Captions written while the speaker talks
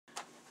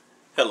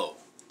Hello,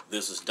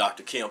 this is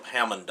Dr. Kemp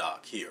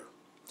Hammondock here.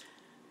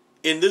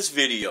 In this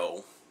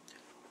video,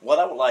 what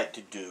I would like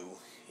to do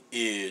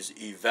is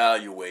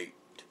evaluate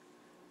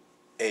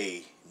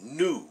a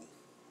new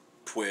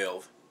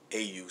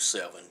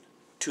 12AU7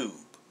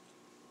 tube.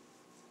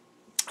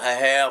 I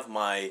have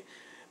my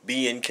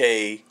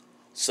B&K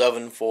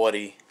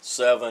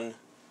 747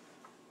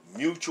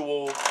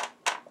 mutual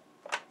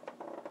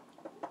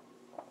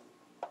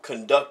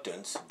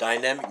conductance,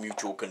 dynamic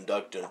mutual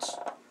conductance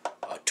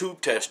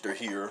tube tester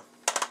here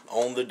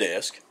on the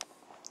desk.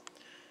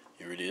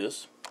 Here it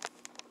is.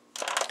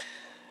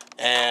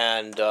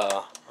 And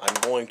I'm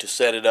going to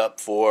set it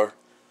up for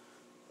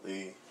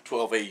the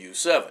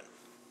 12AU7.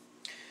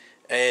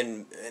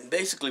 And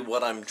basically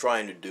what I'm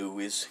trying to do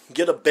is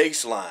get a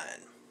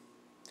baseline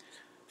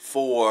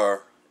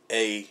for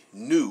a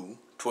new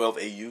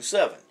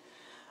 12AU7.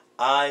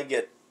 I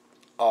get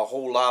a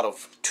whole lot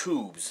of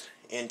tubes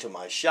into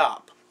my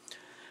shop,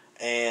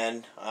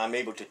 and I'm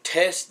able to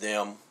test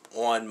them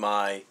on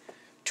my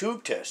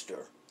tube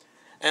tester,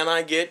 and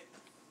I get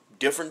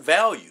different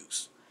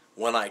values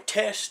when I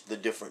test the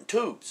different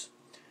tubes.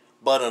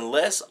 But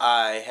unless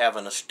I have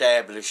an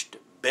established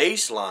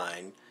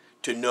baseline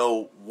to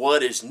know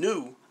what is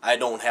new, I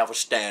don't have a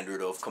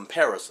standard of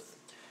comparison.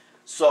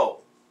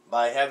 So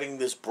by having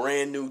this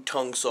brand new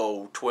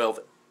Tungsol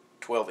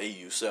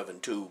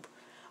 12AU7 tube,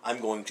 I'm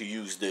going to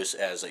use this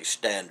as a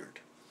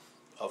standard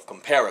of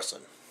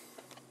comparison.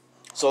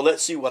 So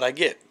let's see what I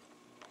get.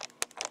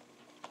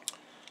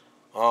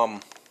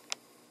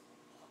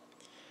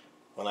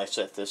 When I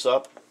set this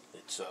up,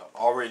 it's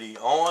already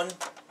on,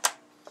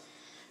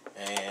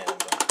 and I'm going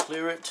to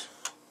clear it.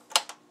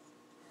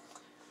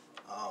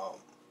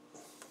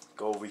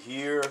 Go over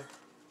here,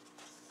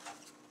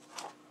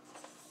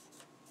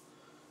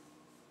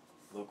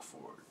 look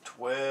for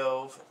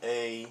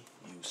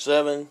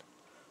 12AU7,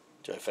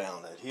 which I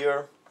found that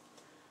here.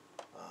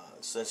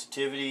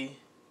 Sensitivity,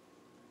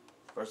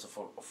 first of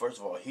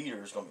all,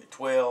 heater is going to be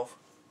 12.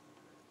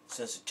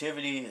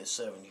 Sensitivity is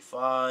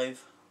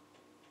 75,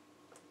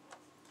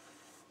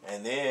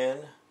 and then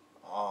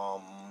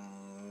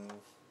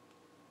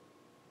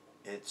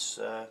it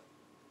says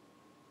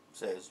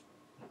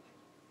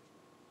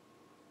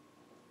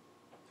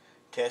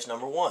test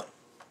number 1.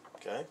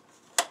 Okay,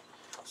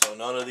 so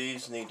none of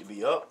these need to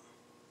be up.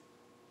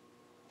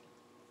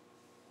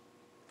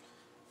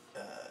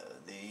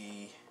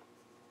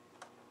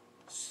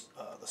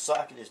 The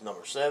socket is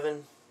number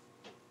 7.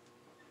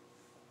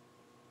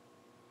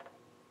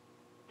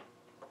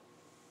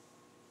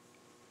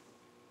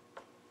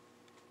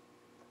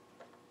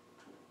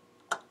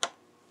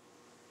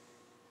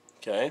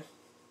 Okay,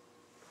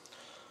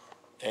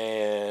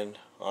 and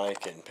I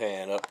can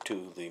pan up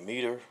to the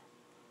meter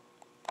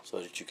so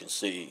that you can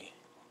see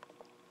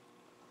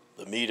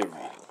the meter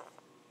reading.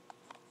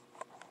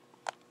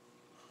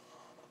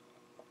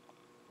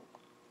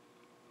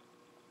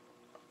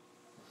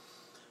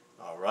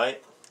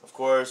 Alright, of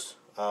course,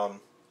 I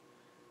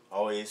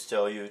always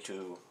tell you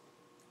to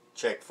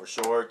check for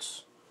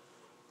shorts.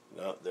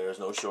 No, there's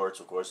no shorts.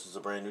 Of course, it's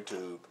a brand new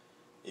tube.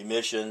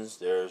 Emissions,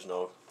 there's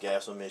no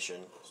gas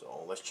emission,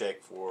 so let's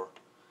check for,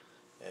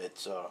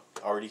 it's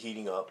already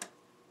heating up,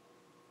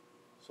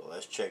 so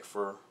let's check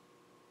for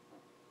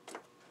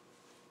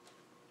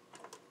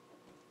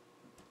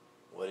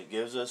what it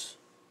gives us,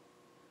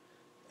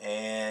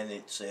 and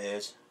it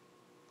says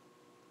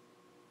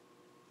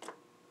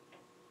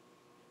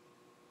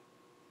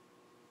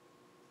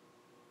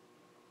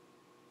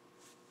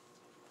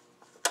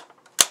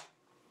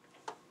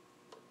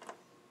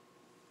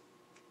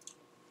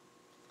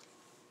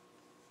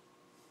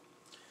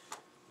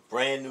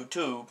brand new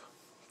tube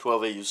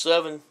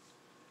 12AU7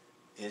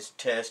 is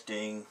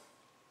testing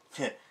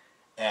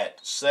at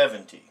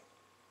 70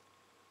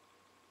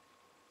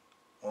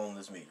 on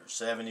this meter.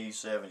 70,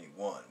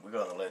 71. We're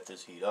going to let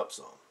this heat up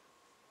some,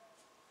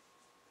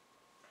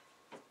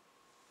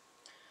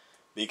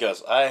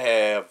 because I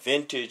have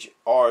vintage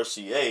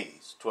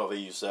RCAs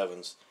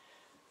 12AU7s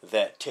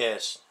that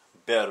test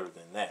better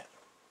than that.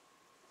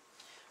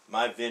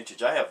 I have vintage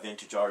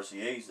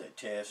RCAs that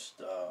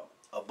test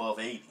above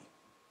 80.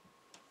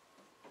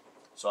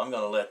 So I'm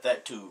going to let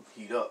that tube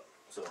heat up.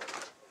 So and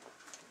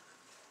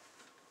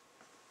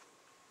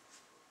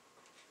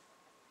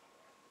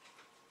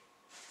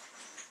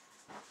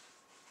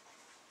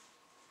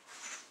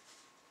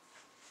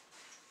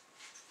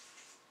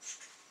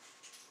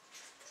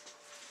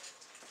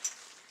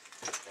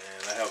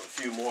I have a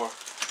few more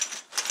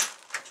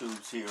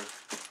tubes here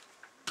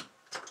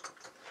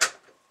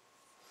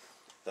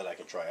that I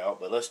can try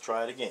out, but let's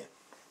try it again.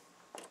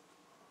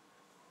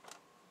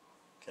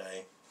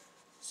 Okay.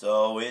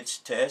 So it's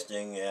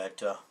testing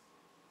at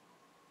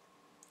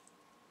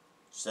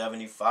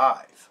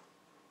 75.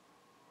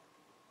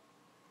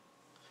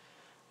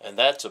 And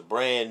that's a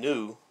brand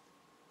new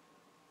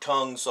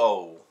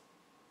Tungsol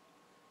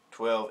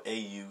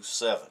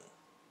 12AU7.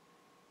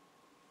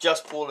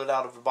 Just pulled it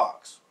out of the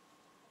box.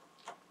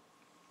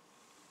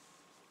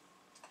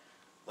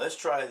 Let's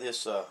try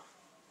this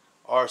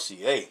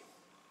RCA.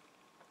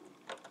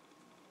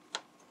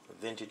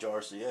 vintage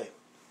RCA.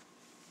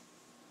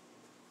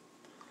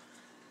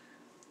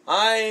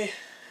 I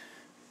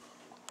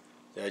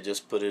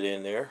just put it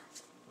in there.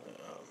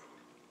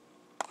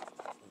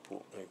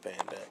 Let me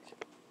pan back.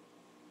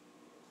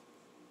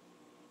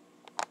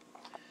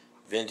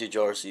 Vintage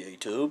RCA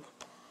tube.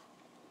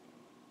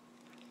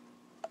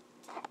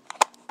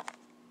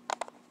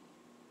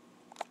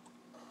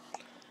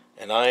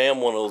 And I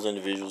am one of those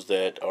individuals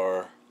that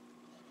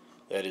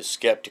is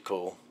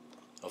skeptical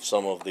of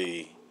some of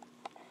the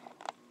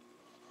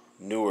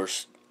newer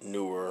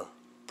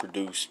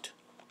produced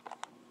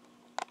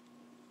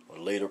or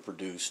later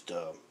produced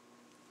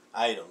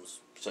items,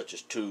 such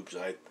as tubes.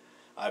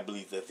 I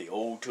believe that the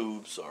old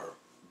tubes are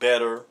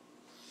better.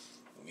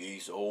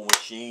 These old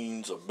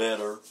machines are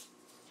better.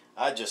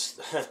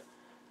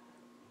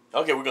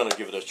 Okay, we're gonna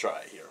give it a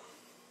try here.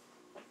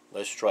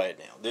 Let's try it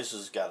now. This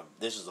is a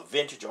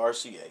vintage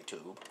RCA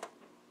tube.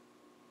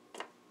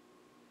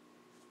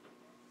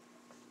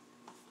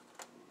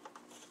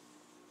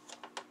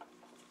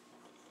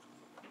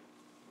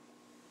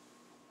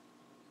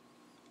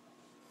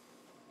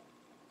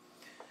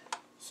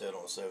 Set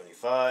on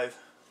 75.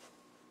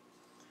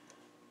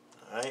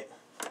 Alright.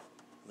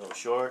 No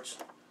shorts.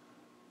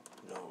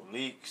 No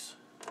leaks.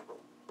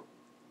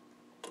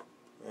 Wait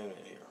a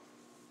minute here.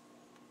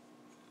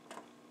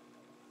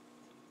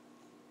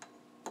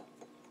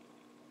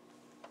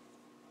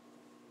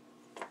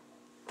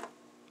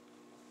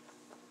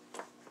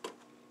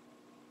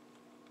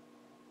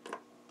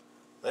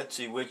 Let's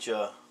see which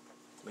let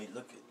me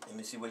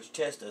see which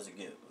test does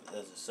it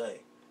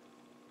say.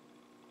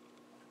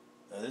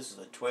 Now this is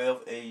a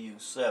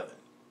 12AU7.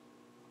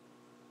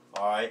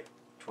 Alright,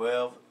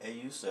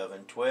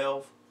 12AU7,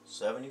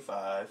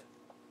 1275,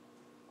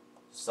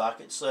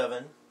 socket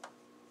 7,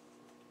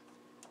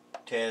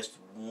 test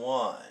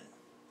 1.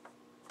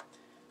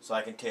 So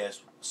I can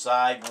test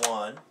side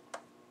 1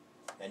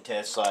 and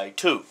test side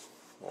 2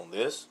 on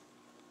this.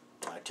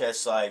 I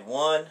test side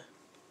 1.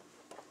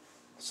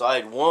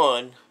 Side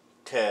 1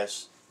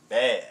 tests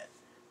bad.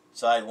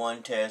 Side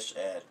 1 tests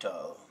at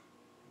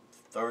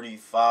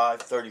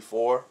 35,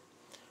 34.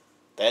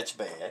 That's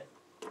bad.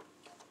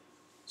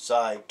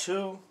 Side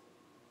 2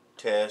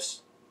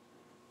 tests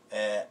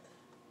at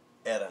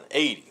an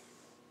 80.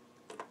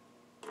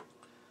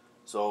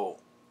 So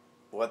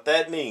what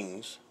that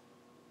means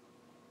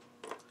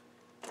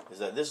is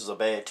that this is a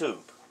bad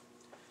tube.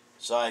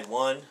 Side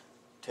 1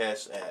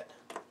 tests at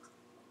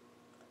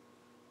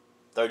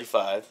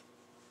 35.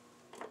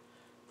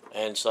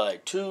 And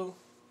side 2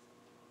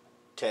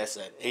 tests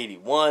at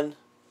 81.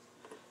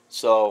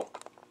 So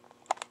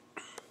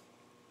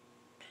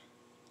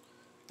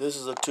this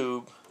is a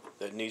tube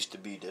that needs to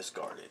be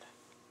discarded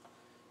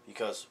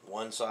because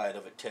one side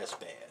of it tests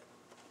bad.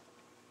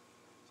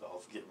 So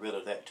I'll get rid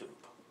of that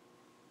tube.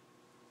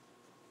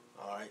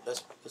 All right,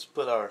 let's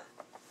put our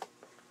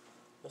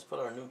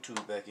new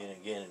tube back in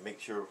again and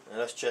make sure, and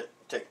let's check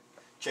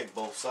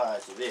both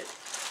sides of it.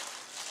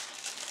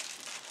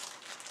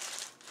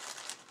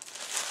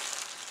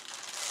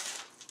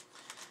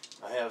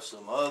 I have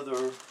some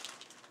other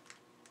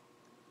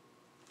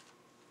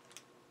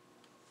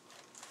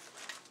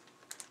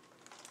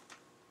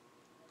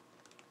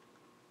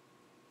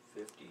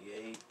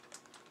 '58.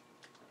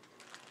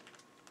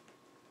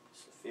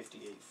 It's the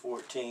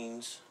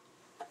 5814s.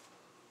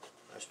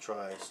 Let's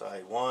try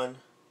side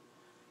 1.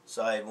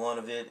 Side 1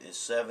 of it is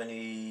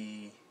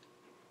 70.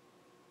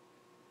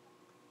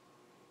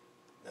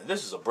 Now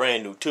this is a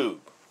brand new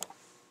tube.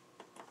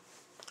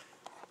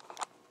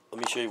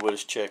 Let me show you what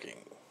it's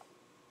checking.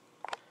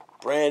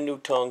 Brand new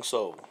tongue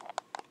sole,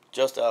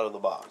 just out of the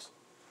box.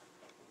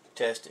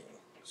 Testing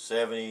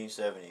 70,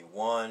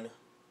 71,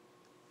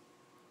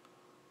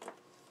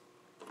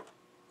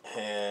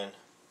 and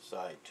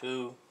side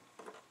 2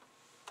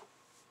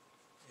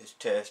 is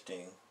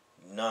testing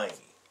 90.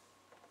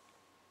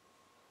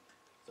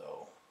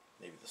 So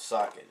maybe the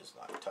socket is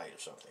not tight or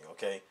something.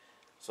 Okay,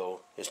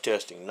 so it's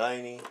testing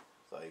 90.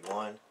 Side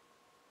 1,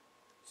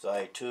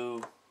 side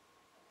 2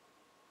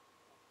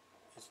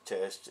 is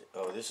testing.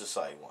 Oh, this is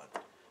side 1.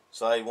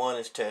 Side 1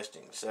 is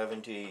testing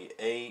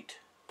 78.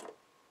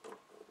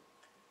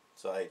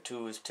 Side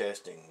 2 is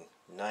testing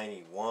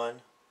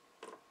 91.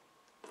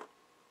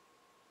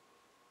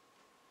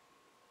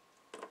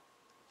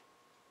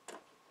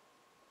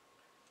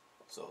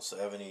 So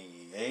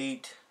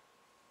 78,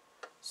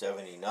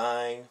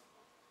 79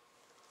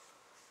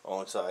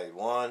 on side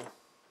 1,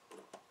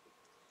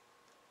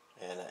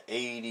 and an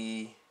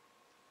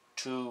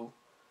 82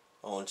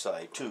 on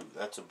side 2.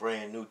 That's a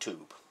brand new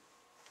tube.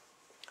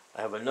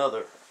 I have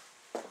another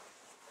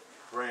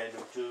brand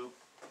new tube.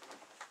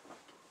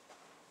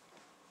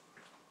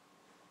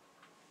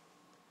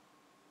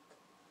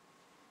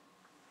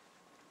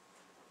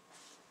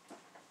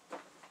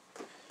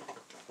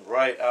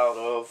 Right out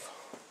of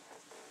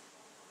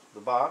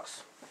the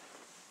box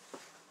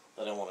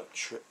that I want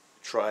to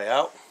try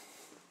out.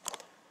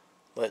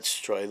 Let's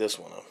try this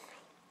one out.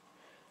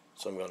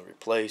 So I'm going to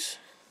replace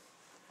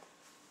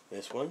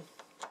this one.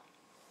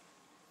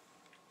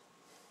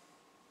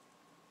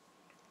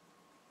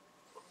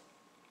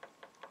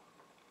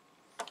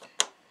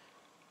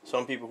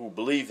 some people who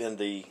believe in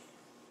the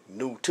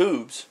new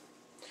tubes,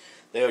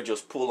 they'll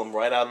just pull them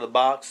right out of the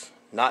box,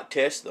 not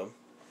test them,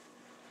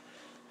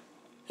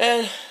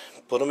 and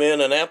put them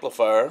in an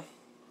amplifier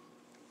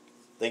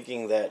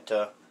thinking that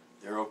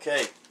they're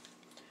okay.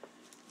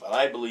 But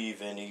I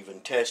believe in even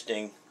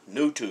testing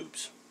new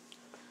tubes,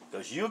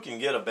 because you can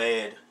get a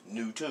bad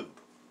new tube.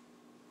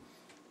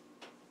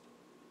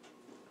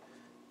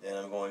 Then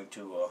I'm going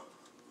to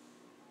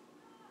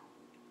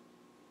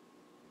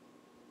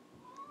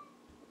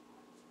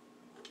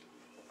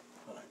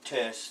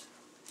test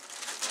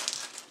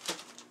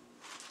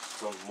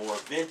some more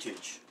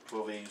vintage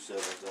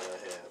 12AU7s that I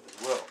have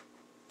as well.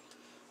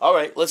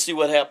 Alright, let's see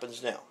what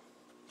happens now.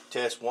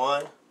 Test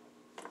 1.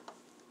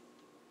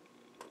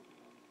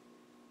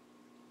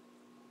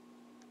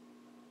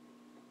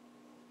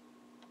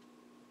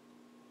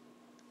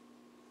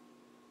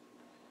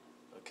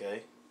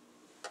 Okay.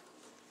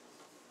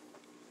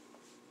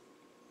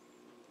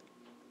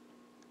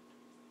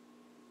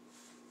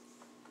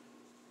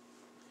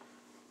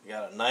 We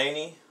got a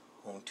 90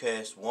 on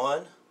test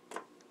 1.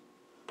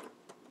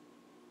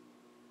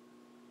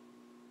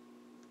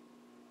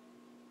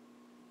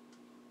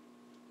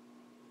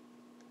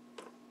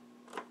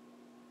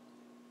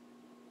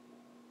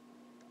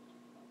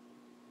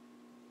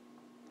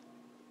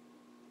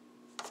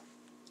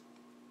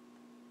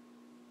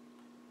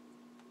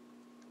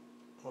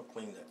 I'm going to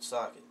clean that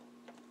socket.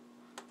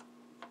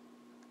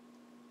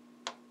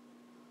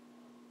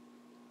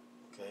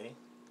 Okay,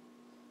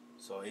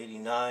 so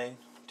 89,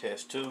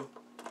 test 2.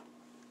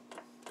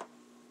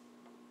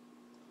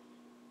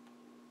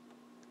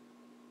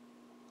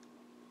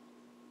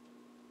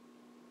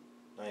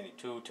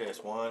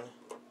 Test 1.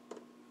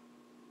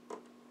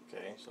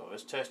 Okay, so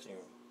it's testing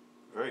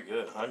very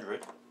good.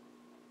 100.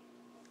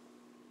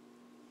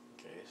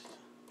 Okay, it's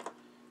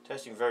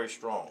testing very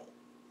strong.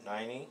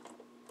 90.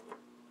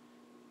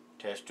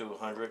 Test 2,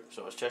 100.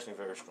 So it's testing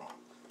very strong.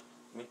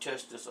 Let me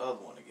test this other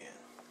one again.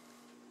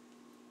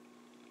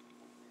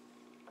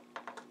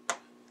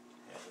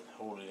 And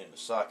hold it in the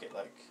socket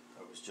like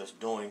I was just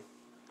doing.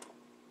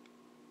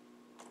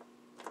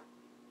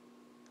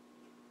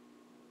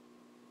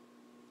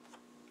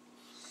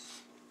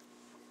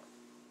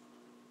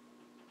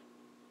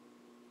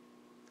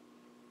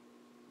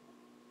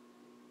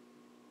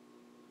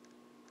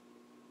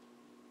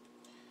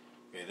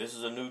 Okay, this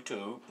is a new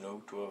tube,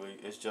 no 12.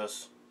 It's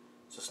just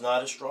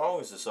not as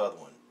strong as this other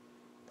one.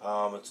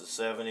 It's a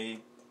 70,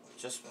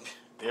 just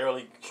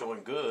barely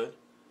showing good.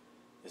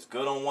 It's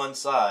good on one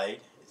side.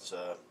 It's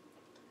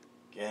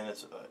again,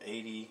 it's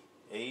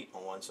 88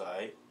 on one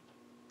side.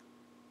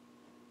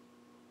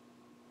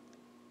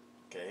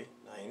 Okay,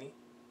 90,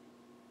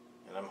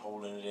 and I'm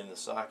holding it in the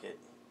socket,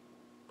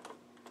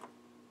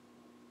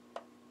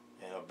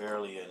 and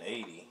barely an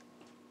 80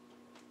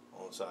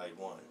 on side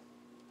 1.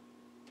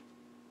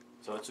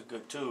 So it's a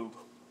good tube.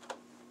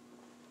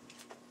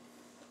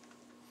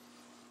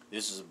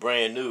 This is a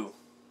brand new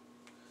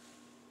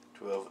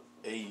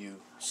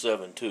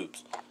 12AU7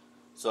 tubes.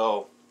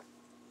 So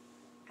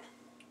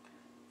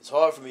it's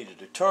hard for me to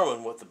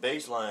determine what the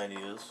baseline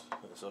is,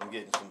 so I'm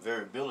getting some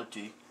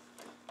variability.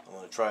 I'm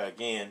going to try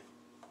again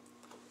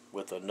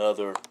with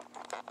another,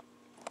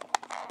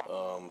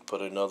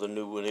 put another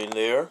new one in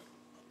there.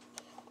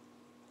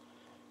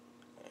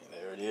 And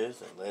there it is,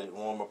 and let it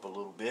warm up a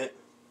little bit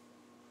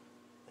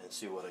and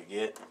see what I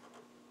get.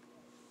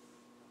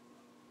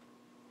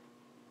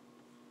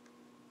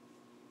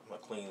 I'm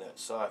going to clean that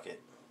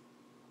socket,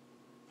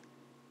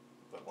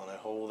 but when I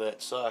hold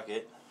that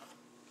socket,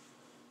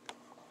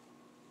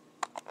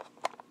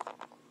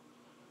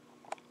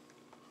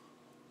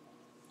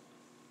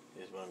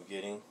 here's what I'm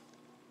getting.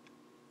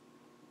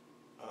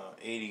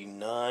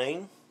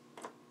 89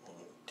 on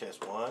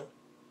test 1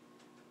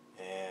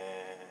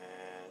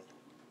 and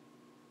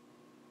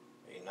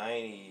a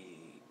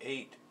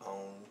 98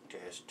 on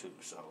test 2.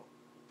 So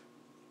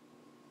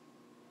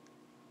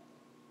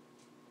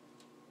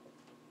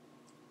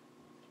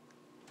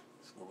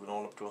moving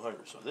on up to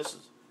 100. So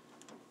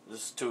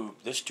this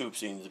tube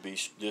seems to be,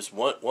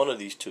 one of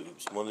these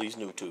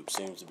new tubes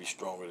seems to be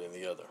stronger than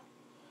the other.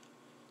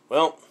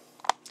 Well,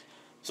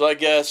 so I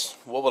guess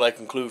what would I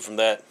conclude from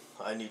that?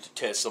 I need to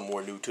test some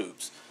more new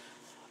tubes.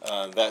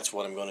 That's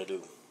what I'm going to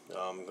do.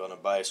 I'm going to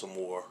buy some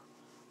more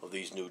of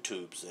these new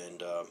tubes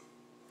and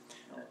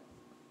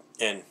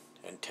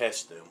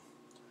test them.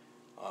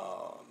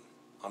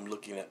 I'm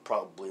looking at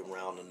probably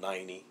around a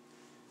 90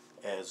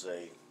 as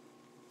a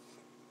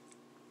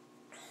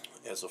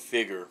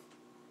figure,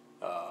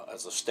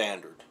 as a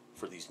standard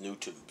for these new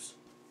tubes,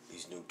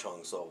 these new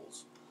tongue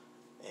soles.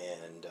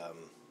 And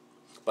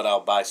but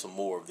I'll buy some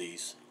more of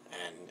these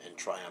and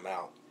try them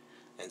out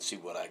and see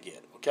what I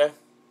get. Okay?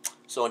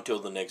 So until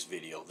the next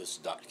video, this is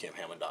Dr. Kim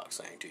Hammond Doc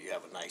saying to you,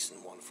 have a nice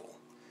and wonderful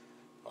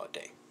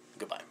day.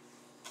 Goodbye.